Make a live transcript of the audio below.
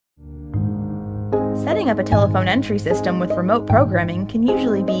Setting up a telephone entry system with remote programming can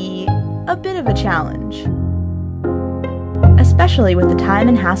usually be a bit of a challenge, especially with the time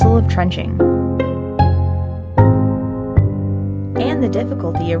and hassle of trenching, and the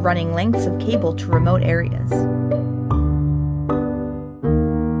difficulty of running lengths of cable to remote areas.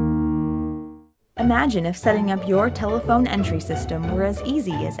 Imagine if setting up your telephone entry system were as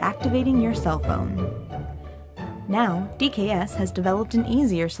easy as activating your cell phone. Now, DKS has developed an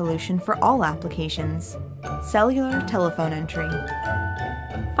easier solution for all applications: cellular telephone entry.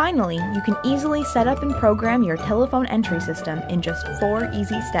 Finally, you can easily set up and program your telephone entry system in just 4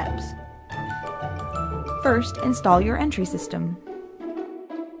 easy steps. First, install your entry system.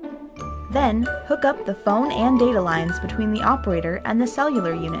 Then, hook up the phone and data lines between the operator and the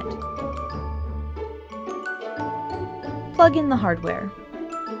cellular unit. Plug in the hardware.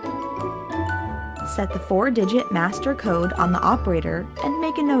 Set the 4-digit master code on the operator and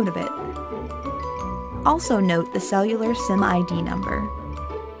make a note of it. Also note the cellular SIM ID number.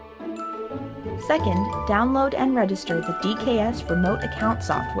 Second, download and register the DKS remote account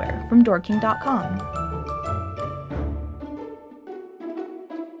software from dorking.com.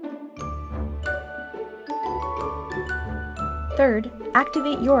 Third,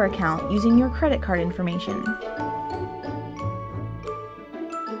 activate your account using your credit card information.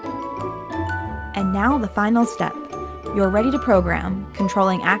 And now the final step. You're ready to program,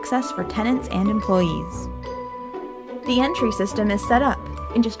 controlling access for tenants and employees. The entry system is set up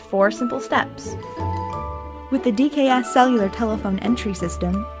in just 4 simple steps. With the DKS Cellular telephone entry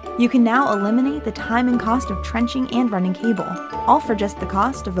system, you can now eliminate the time and cost of trenching and running cable, all for just the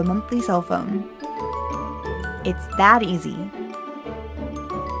cost of a monthly cell phone. It's that easy.